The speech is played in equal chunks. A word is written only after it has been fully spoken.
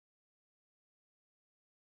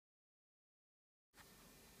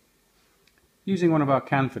Using one of our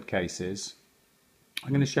Canford cases,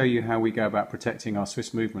 I'm going to show you how we go about protecting our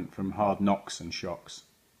Swiss movement from hard knocks and shocks.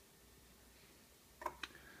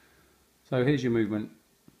 So here's your movement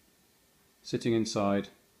sitting inside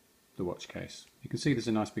the watch case. You can see there's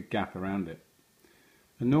a nice big gap around it.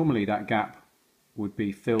 And normally that gap would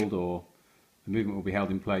be filled, or the movement will be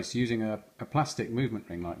held in place using a plastic movement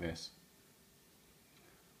ring like this.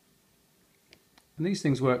 And these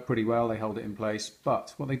things work pretty well, they hold it in place,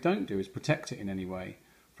 but what they don't do is protect it in any way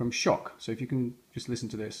from shock. So if you can just listen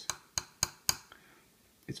to this,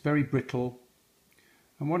 it's very brittle,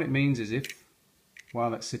 and what it means is if,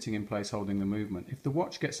 while it's sitting in place holding the movement, if the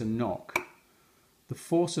watch gets a knock, the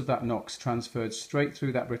force of that knock's transferred straight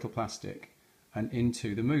through that brittle plastic and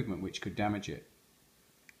into the movement, which could damage it.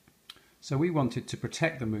 So we wanted to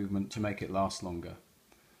protect the movement to make it last longer.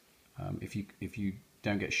 If you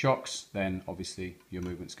don't get shocks, then obviously your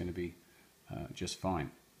movement's going to be just fine.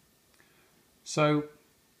 So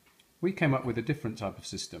we came up with a different type of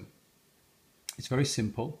system. It's very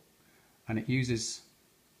simple, and it uses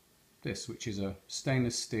this, which is a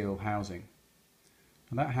stainless steel housing.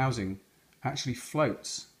 And that housing actually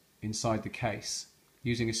floats inside the case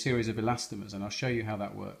using a series of elastomers, and I'll show you how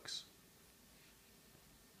that works.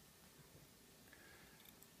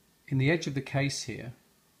 In the edge of the case here,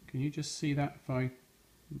 can you just see that if I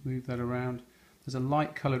move that around? There's a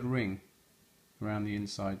light coloured ring around the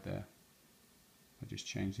inside there. I'll just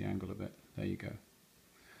change the angle a bit. There you go.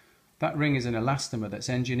 That ring is an elastomer that's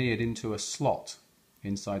engineered into a slot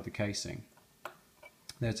inside the casing.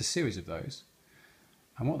 There's a series of those,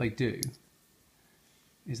 and what they do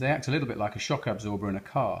is they act a little bit like a shock absorber in a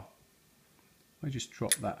car. I just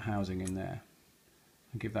drop that housing in there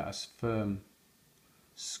and give that a firm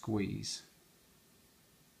squeeze.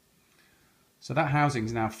 So that housing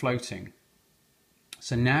is now floating.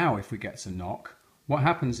 So now if we get a knock, what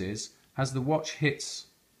happens is, as the watch hits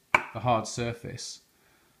the hard surface,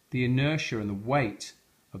 the inertia and the weight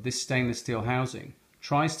of this stainless steel housing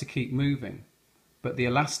tries to keep moving, but the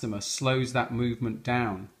elastomer slows that movement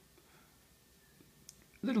down.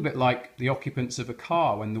 A little bit like the occupants of a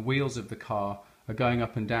car when the wheels of the car are going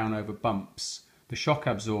up and down over bumps. The shock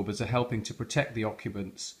absorbers are helping to protect the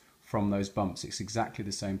occupants from those bumps. It's exactly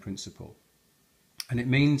the same principle. And it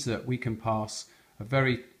means that we can pass a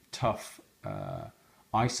very tough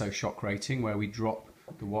ISO shock rating where we drop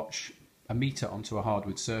the watch a metre onto a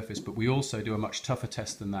hardwood surface, but we also do a much tougher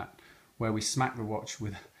test than that, where we smack the watch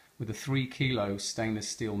with a 3 kilo stainless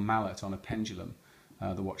steel mallet on a pendulum.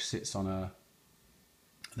 The watch sits on a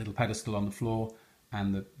little pedestal on the floor,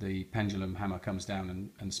 and the pendulum hammer comes down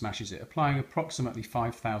and smashes it, applying approximately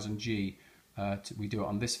 5,000 G. We do it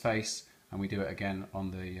on this face, and we do it again on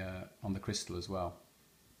the crystal as well.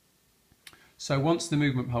 So once the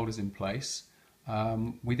movement hold is in place,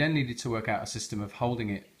 we then needed to work out a system of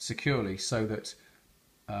holding it securely so that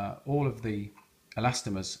all of the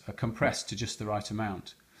elastomers are compressed to just the right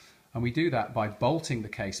amount. And we do that by bolting the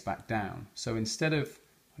case back down. So instead of,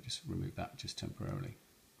 I'll just remove that just temporarily.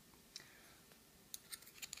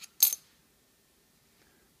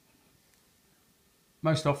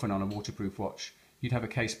 Most often on a waterproof watch, you'd have a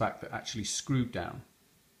case back that actually screwed down.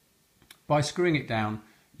 By screwing it down,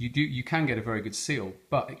 you can get a very good seal,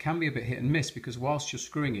 but it can be a bit hit and miss, because whilst you're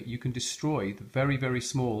screwing it, you can destroy the very, very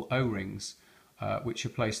small O-rings which are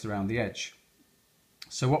placed around the edge.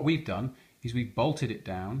 So what we've done is we've bolted it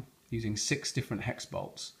down using 6 different hex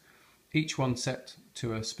bolts, each one set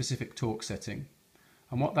to a specific torque setting.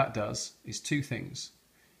 And what that does is 2 things.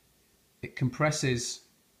 It compresses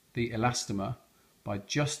the elastomer by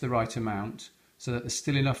just the right amount so that there's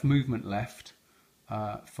still enough movement left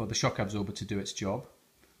for the shock absorber to do its job,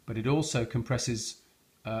 but it also compresses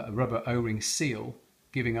a rubber O-ring seal,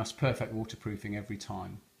 giving us perfect waterproofing every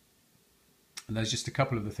time. And there's just a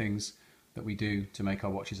couple of the things that we do to make our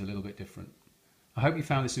watches a little bit different. I hope you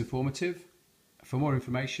found this informative. For more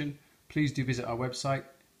information, please do visit our website.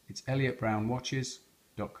 It's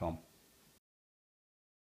elliotbrownwatches.com.